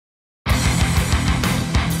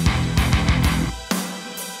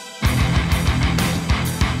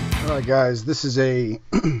Alright guys, this is a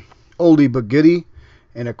oldie but goodie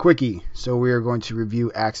and a quickie. So we are going to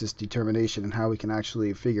review axis determination and how we can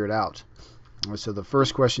actually figure it out. So the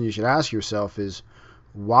first question you should ask yourself is,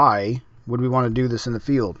 why would we want to do this in the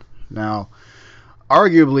field? Now,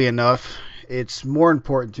 arguably enough, it's more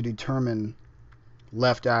important to determine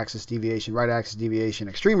left axis deviation, right axis deviation,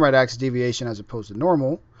 extreme right axis deviation as opposed to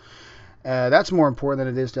normal. That's more important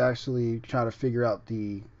than it is to actually try to figure out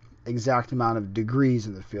the exact amount of degrees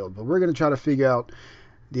in the field. But we're going to try to figure out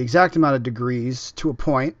the exact amount of degrees to a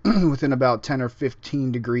point within about 10 or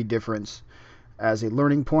 15 degree difference as a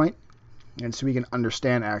learning point, and so we can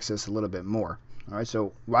understand axis a little bit more. Alright,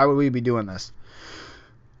 so why would we be doing this?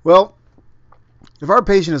 Well, if our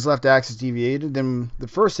patient is left axis deviated, then the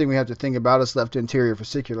first thing we have to think about is left anterior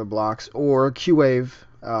fascicular blocks or Q-wave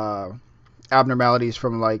abnormalities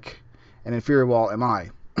from like an inferior wall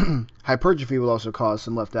MI. Hypertrophy will also cause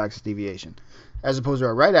some left axis deviation, as opposed to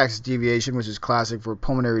our right axis deviation, which is classic for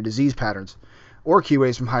pulmonary disease patterns, or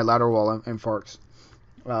Q-waves from high lateral wall infarcts.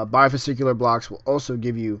 Bifascicular blocks will also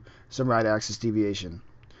give you some right axis deviation.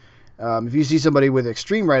 If you see somebody with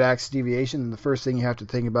extreme right axis deviation, then the first thing you have to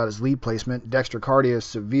think about is lead placement, dextrocardia,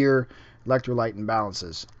 severe electrolyte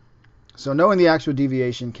imbalances. So knowing the actual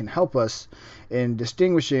deviation can help us in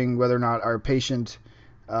distinguishing whether or not our patient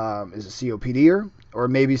is a COPDer, or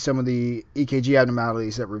maybe some of the EKG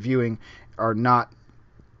abnormalities that we're viewing are not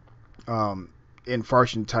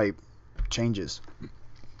infarction type changes.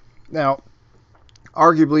 Now,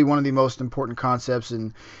 arguably one of the most important concepts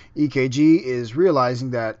in EKG is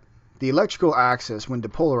realizing that the electrical axis, when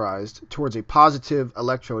depolarized towards a positive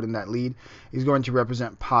electrode in that lead, is going to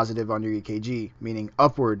represent positive on your EKG, meaning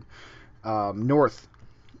upward, north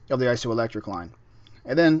of the isoelectric line.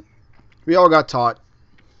 And then we all got taught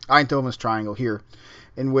Eidolons triangle here,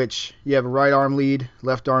 in which you have a right arm lead,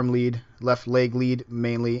 left leg lead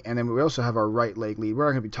mainly, and then we also have our right leg lead. We're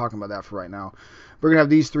not going to be talking about that for right now. We're going to have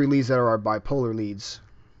these three leads that are our bipolar leads.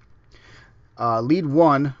 Lead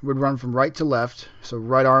 1 would run from right to left, so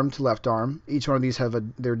right arm to left arm. Each one of these have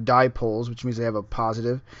their dipoles, which means they have a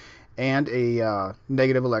positive and a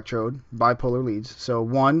negative electrode, bipolar leads. So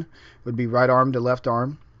 1 would be right arm to left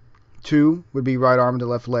arm, 2 would be right arm to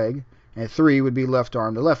left leg, and 3 would be left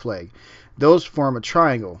arm to left leg. Those form a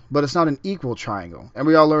triangle, but it's not an equal triangle. And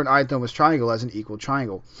we all learned Eidolons triangle as an equal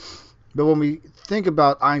triangle. But when we think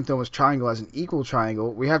about Eidolons triangle as an equal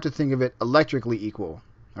triangle, we have to think of it electrically equal,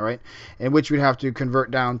 all right? In which we'd have to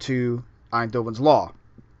convert down to Eidolons Law.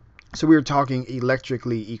 So we were talking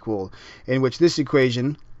electrically equal, in which this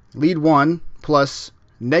equation, lead 1 plus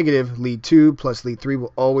negative lead 2 plus lead 3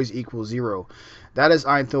 will always equal 0. That is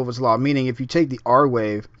Eidolons Law, meaning if you take the R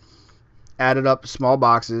wave, added up small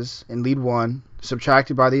boxes in lead 1,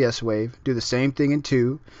 subtracted by the S wave, do the same thing in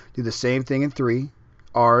 2, do the same thing in 3,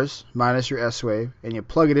 R's minus your S wave, and you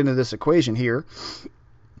plug it into this equation here,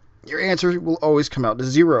 your answer will always come out to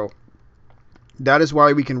 0. That is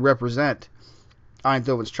why we can represent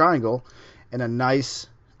Eidolons triangle in a nice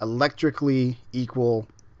electrically equal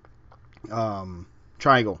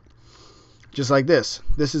triangle. Just like this.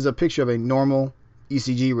 This is a picture of a normal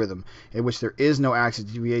ECG rhythm in which there is no axis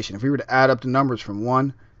deviation. If we were to add up the numbers from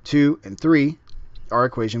 1, 2, and 3, our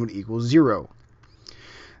equation would equal 0.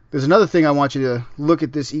 There's another thing I want you to look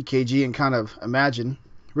at this EKG and kind of imagine.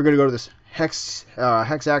 We're going to go to this Hex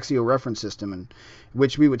Axial reference system, in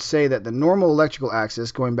which we would say that the normal electrical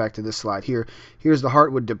axis, going back to this slide here, here's the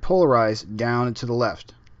heart would depolarize down and to the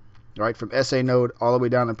left, right, from SA node all the way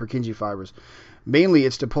down to Purkinje fibers. Mainly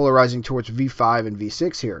it's depolarizing towards V5 and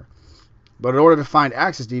V6 here. But in order to find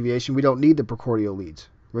axis deviation, we don't need the precordial leads.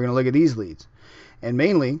 We're going to look at these leads. And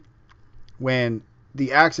mainly, when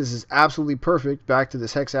the axis is absolutely perfect, back to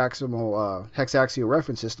this Hex Axial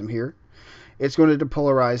reference system here, it's going to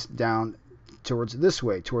depolarize down towards this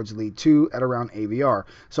way, towards lead 2 at around AVR.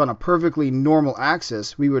 So on a perfectly normal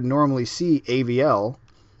axis, we would normally see AVL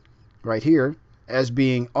right here as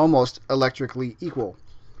being almost electrically equal,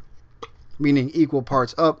 meaning equal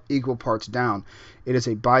parts up, equal parts down. It is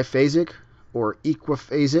a biphasic or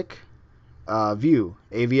equiphasic view,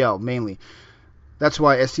 AVL mainly. That's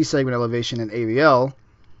why ST segment elevation in AVL,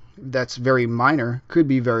 that's very minor, could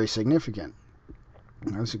be very significant.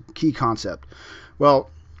 That's a key concept. Well,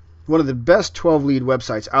 one of the best 12-lead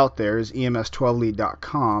websites out there is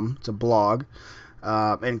ems12lead.com. It's a blog.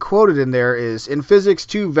 And quoted in there is, in physics,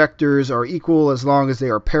 two vectors are equal as long as they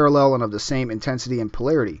are parallel and of the same intensity and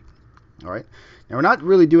polarity. All right. Now, we're not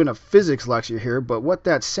really doing a physics lecture here, but what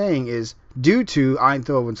that's saying is, due to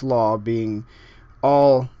Eidolons Law being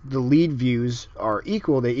all the lead views are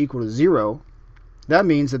equal, they equal to 0, that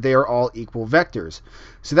means that they are all equal vectors.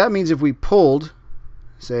 So that means if we pulled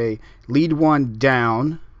say, lead 1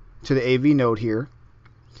 down to the AV node here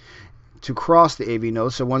to cross the AV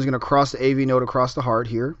node. So one's going to cross the AV node across the heart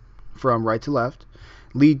here from right to left.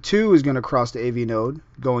 Lead 2 is going to cross the AV node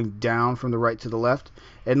going down from the right to the left.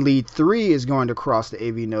 And lead 3 is going to cross the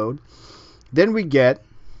AV node. Then we get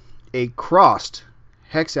a crossed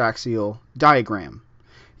hex axial diagram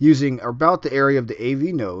using about the area of the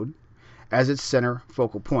AV node as its center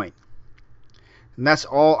focal point. And that's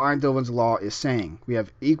all Eidolons Law is saying. We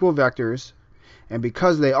have equal vectors, and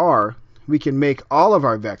because they are, we can make all of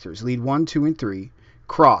our vectors, lead 1, 2, and 3,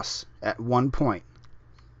 cross at one point.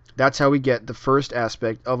 That's how we get the first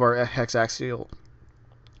aspect of our hex axial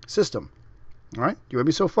system. All right, you with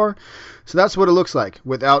me so far? So that's what it looks like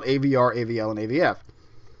without AVR, AVL, and AVF.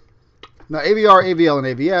 Now AVR, AVL,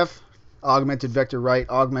 and AVF, augmented vector right,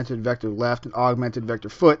 augmented vector left, and augmented vector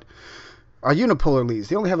foot, are unipolar leads.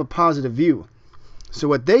 They only have a positive view. So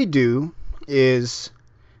what they do is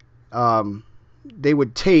they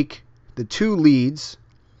would take the two leads,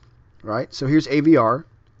 right? So here's AVR.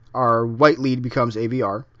 Our white lead becomes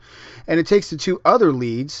AVR. And it takes the two other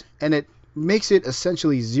leads and it makes it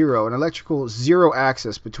essentially zero, an electrical zero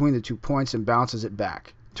axis between the 2 points, and bounces it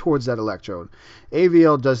back towards that electrode.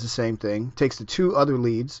 AVL does the same thing, takes the two other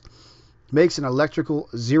leads, makes an electrical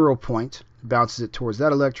 0 point, bounces it towards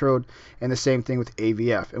that electrode, and the same thing with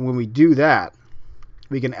AVF. And when we do that,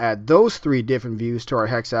 we can add those three different views to our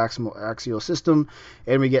hex axial system,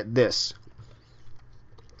 and we get this.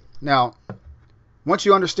 Now, once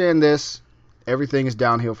you understand this, everything is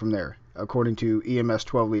downhill from there, according to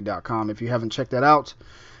EMS12lead.com. If you haven't checked that out,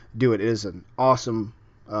 do it. It is an awesome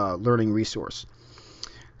learning resource.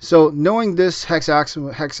 So knowing this hex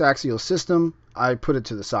axial system, I put it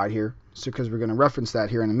to the side here, because we're going to reference that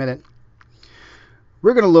here in a minute.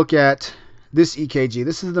 We're going to look at this EKG.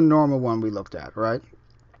 This is the normal one we looked at, right?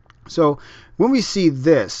 So when we see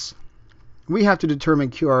this, we have to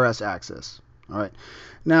determine QRS axis. All right.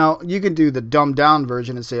 Now you can do the dumbed down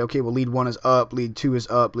version and say, okay, well, lead 1 is up, lead 2 is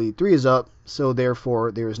up, lead 3 is up, so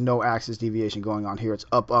therefore there is no axis deviation going on here. It's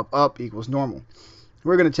up, up, up equals normal.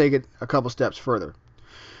 We're going to take it a couple steps further.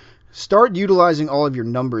 Start utilizing all of your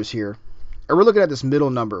numbers here. And we're looking at this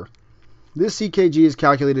middle number. This EKG is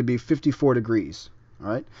calculated to be 54 degrees.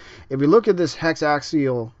 All right. If we look at this hex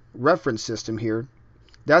axial reference system here,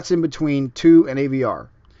 that's in between 2 and AVR.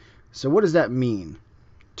 So what does that mean?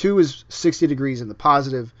 2 is 60 degrees in the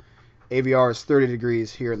positive. AVR is 30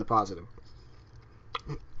 degrees here in the positive.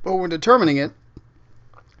 But when we're determining it,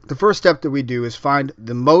 the first step that we do is find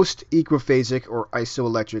the most equiphasic or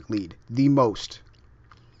isoelectric lead. The most.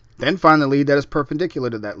 Then find the lead that is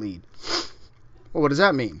perpendicular to that lead. Well, what does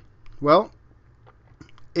that mean? Well,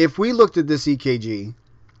 if we looked at this EKG,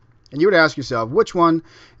 and you would ask yourself, which one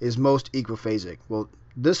is most equiphasic? Well,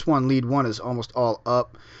 this one, lead 1, is almost all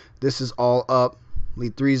up. This is all up.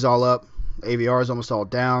 Lead 3 is all up. AVR is almost all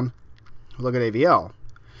down. Look at AVL.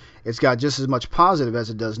 It's got just as much positive as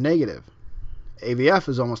it does negative. AVF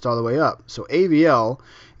is almost all the way up. So AVL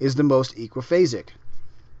is the most equiphasic.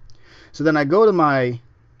 So then I go to my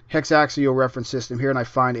hex axial reference system here and I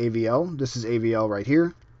find AVL. This is AVL right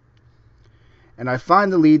here. And I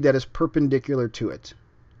find the lead that is perpendicular to it,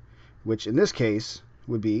 which in this case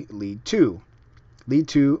would be lead 2. Lead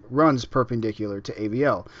 2 runs perpendicular to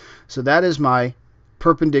AVL. So that is my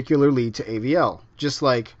perpendicular lead to AVL, just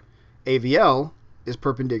like AVL is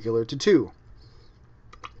perpendicular to 2.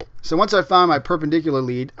 So once I find my perpendicular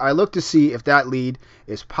lead, I look to see if that lead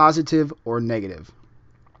is positive or negative.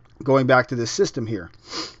 Going back to this system here.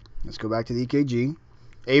 Let's go back to the EKG.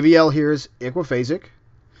 AVL here is equiphasic.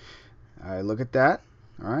 I look at that.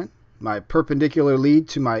 All right. My perpendicular lead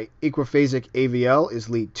to my equiphasic AVL is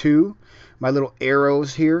lead 2. My little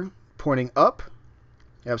arrows here pointing up.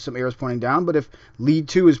 I have some arrows pointing down, but if lead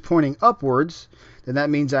 2 is pointing upwards, then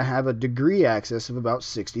that means I have a degree axis of about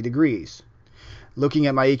 60 degrees. Looking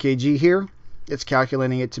at my EKG here, it's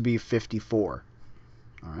calculating it to be 54.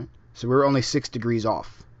 All right. So we're only 6 degrees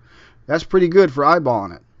off. That's pretty good for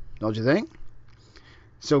eyeballing it, don't you think?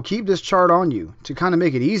 So keep this chart on you to kind of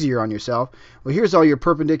make it easier on yourself. Well, here's all your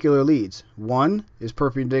perpendicular leads. 1 is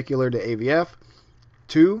perpendicular to AVF,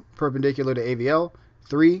 2 perpendicular to AVL,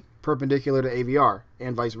 3 perpendicular to AVR,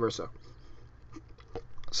 and vice versa.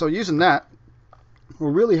 So using that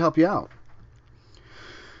will really help you out.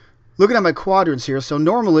 Looking at my quadrants here, so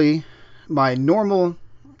normally my normal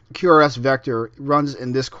QRS vector runs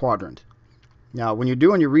in this quadrant. Now, when you're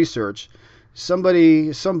doing your research, some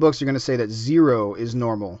books are going to say that 0 is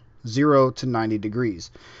normal, 0 to 90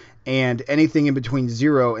 degrees. And anything in between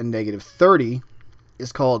 0 and negative 30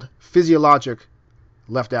 is called physiologic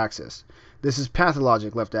left axis. This is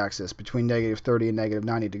pathologic left axis between negative 30 and negative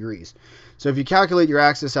 90 degrees. So if you calculate your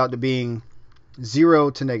axis out to being 0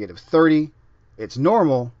 to negative 30, it's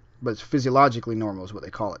normal, but it's physiologically normal is what they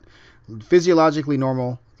call it. Physiologically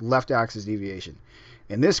normal left axis deviation.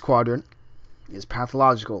 In this quadrant is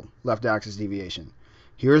pathological left axis deviation.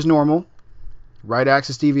 Here is normal. Right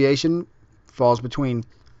axis deviation falls between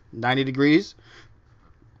 90 degrees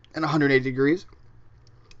and 180 degrees.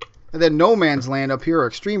 And then no man's land up here, or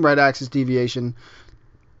extreme right axis deviation,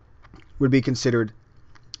 would be considered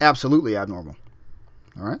absolutely abnormal.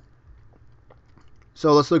 All right?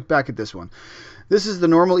 So let's look back at this one. This is the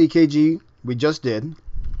normal EKG we just did.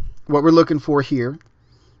 What we're looking for here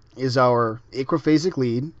is our equiphasic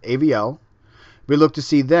lead, AVL. We look to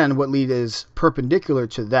see then what lead is perpendicular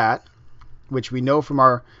to that, which we know from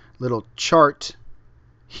our little chart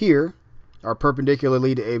here. Our perpendicular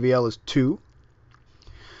lead to AVL is 2.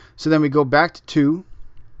 So then we go back to 2.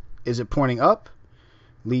 Is it pointing up?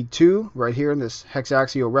 Lead 2 right here in this hex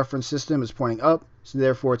axial reference system is pointing up. So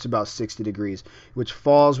therefore it's about 60 degrees, which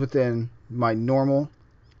falls within my normal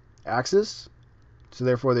axis. So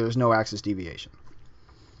therefore there is no axis deviation.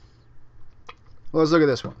 Well, let's look at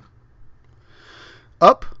this one.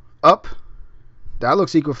 Up, up. That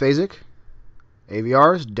looks equiphasic.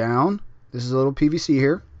 AVR is down. This is a little PVC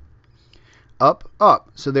here. Up,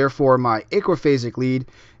 up. So therefore my equiphasic lead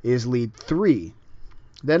is lead 3.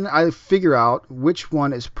 Then I figure out which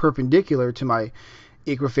one is perpendicular to my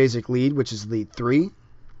equiphasic lead, which is lead 3.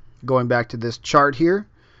 Going back to this chart here,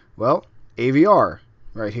 well, AVR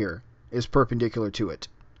right here is perpendicular to it.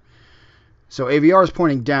 So AVR is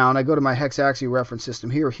pointing down. I go to my hex axial reference system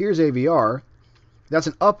here. Here's AVR. That's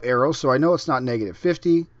an up arrow, so I know it's not negative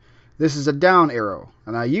 50. This is a down arrow,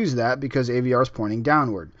 and I use that because AVR is pointing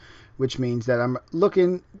downward, which means that I'm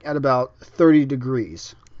looking at about 30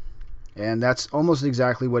 degrees. And that's almost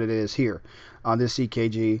exactly what it is here. On this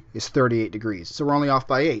EKG is 38 degrees. So we're only off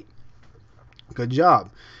by 8. Good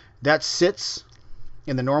job. That sits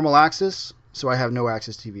in the normal axis, so I have no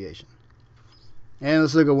axis deviation. And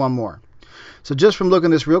let's look at one more. So just from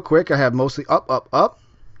looking at this real quick, I have mostly up, up, up.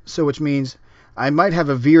 So which means I might have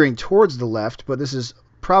a veering towards the left, but this is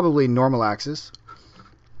probably normal axis.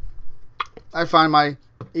 I find my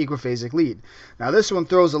equiphasic lead. Now this one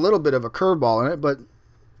throws a little bit of a curveball in it, but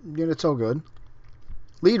it's all good.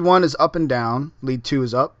 Lead 1 is up and down. Lead 2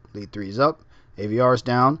 is up. Lead 3 is up. AVR is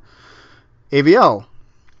down. AVL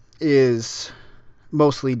is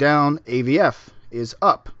mostly down. AVF is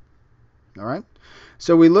up. All right.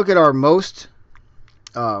 So we look at our most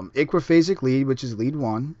equiphasic lead, which is lead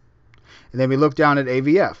 1. And then we look down at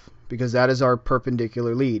AVF, because that is our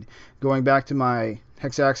perpendicular lead. Going back to my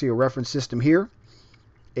hex axial reference system here,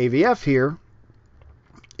 AVF here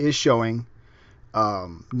is showing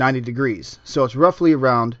 90 degrees. So it's roughly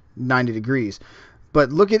around 90 degrees.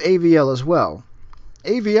 But look at AVL as well.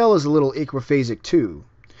 AVL is a little equiphasic too.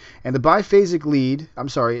 And the biphasic lead,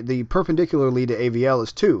 the perpendicular lead to AVL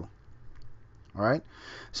is 2. All right.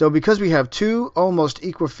 So because we have two almost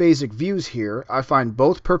equiphasic views here, I find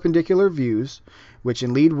both perpendicular views, which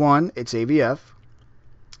in lead 1, it's AVF.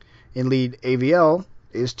 In lead AVL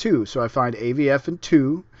is 2. So I find AVF and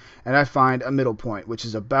 2, and I find a middle point, which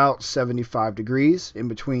is about 75 degrees, in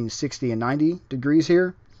between 60 and 90 degrees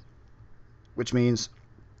here, which means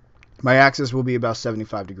my axis will be about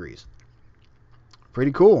 75 degrees.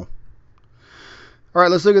 Pretty cool. All right,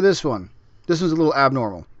 let's look at this one. This one's a little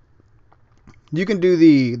abnormal. You can do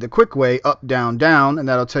the quick way, up, down, down, and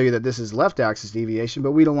that'll tell you that this is left axis deviation,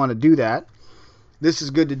 but we don't want to do that. This is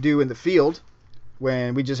good to do in the field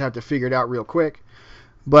when we just have to figure it out real quick.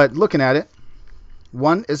 But looking at it,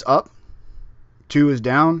 1 is up, 2 is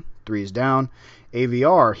down, 3 is down.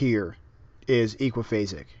 AVR here is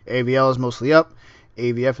equiphasic. AVL is mostly up,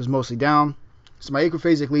 AVF is mostly down. So my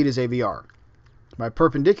equiphasic lead is AVR. My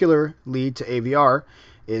perpendicular lead to AVR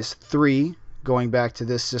is 3, going back to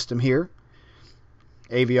this system here.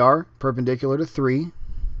 AVR perpendicular to 3.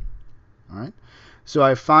 All right. So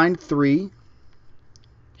I find 3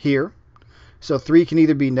 here. So 3 can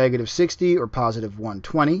either be negative 60 or positive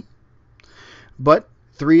 120. But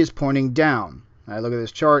 3 is pointing down. I look at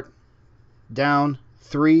this chart. Down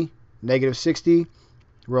 3, negative 60.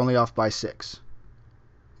 We're only off by 6.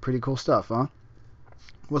 Pretty cool stuff, huh?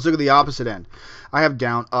 Let's look at the opposite end. I have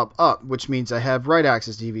down, up, up, which means I have right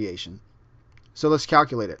axis deviation. So let's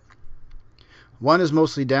calculate it. 1 is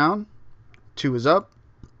mostly down, 2 is up,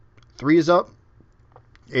 3 is up.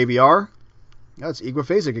 AVR, that's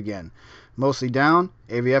equiphasic again. Mostly down,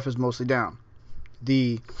 AVF is mostly down.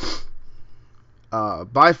 The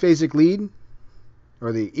biphasic lead,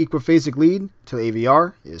 or the equiphasic lead to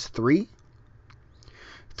AVR is 3.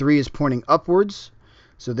 3 is pointing upwards.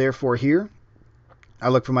 So therefore here, I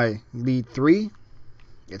look for my lead 3.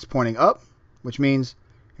 It's pointing up, which means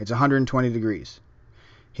it's 120 degrees.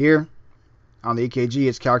 Here, on the EKG,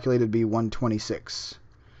 it's calculated to be 126.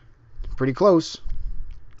 Pretty close.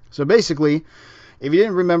 So basically, if you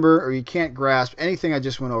didn't remember or you can't grasp anything I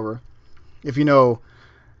just went over, if you know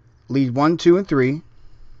lead 1, 2, and 3,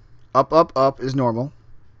 up, up, up is normal,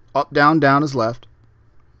 up, down, down is left,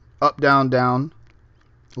 up, down, down,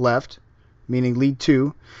 left, meaning lead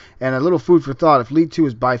 2. And a little food for thought, if lead 2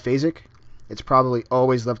 is biphasic, it's probably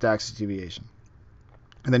always left axis deviation.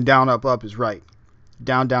 And then down, up, up is right.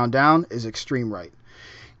 Down, down, down is extreme right.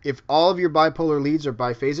 If all of your bipolar leads are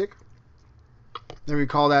biphasic, then we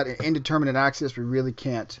call that an indeterminate axis. We really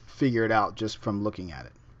can't figure it out just from looking at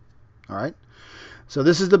it. All right? So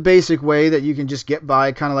this is the basic way that you can just get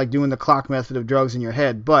by, kind of like doing the clock method of drugs in your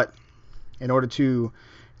head. But in order to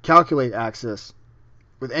calculate axis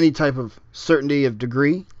with any type of certainty of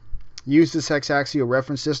degree, use this hex axial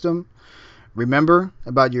reference system. Remember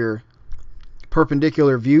about your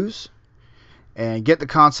perpendicular views and get the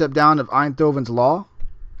concept down of Eidolons Law,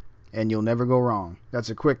 and you'll never go wrong.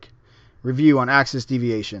 That's a quick review on axis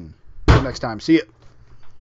deviation. Until next time, see ya.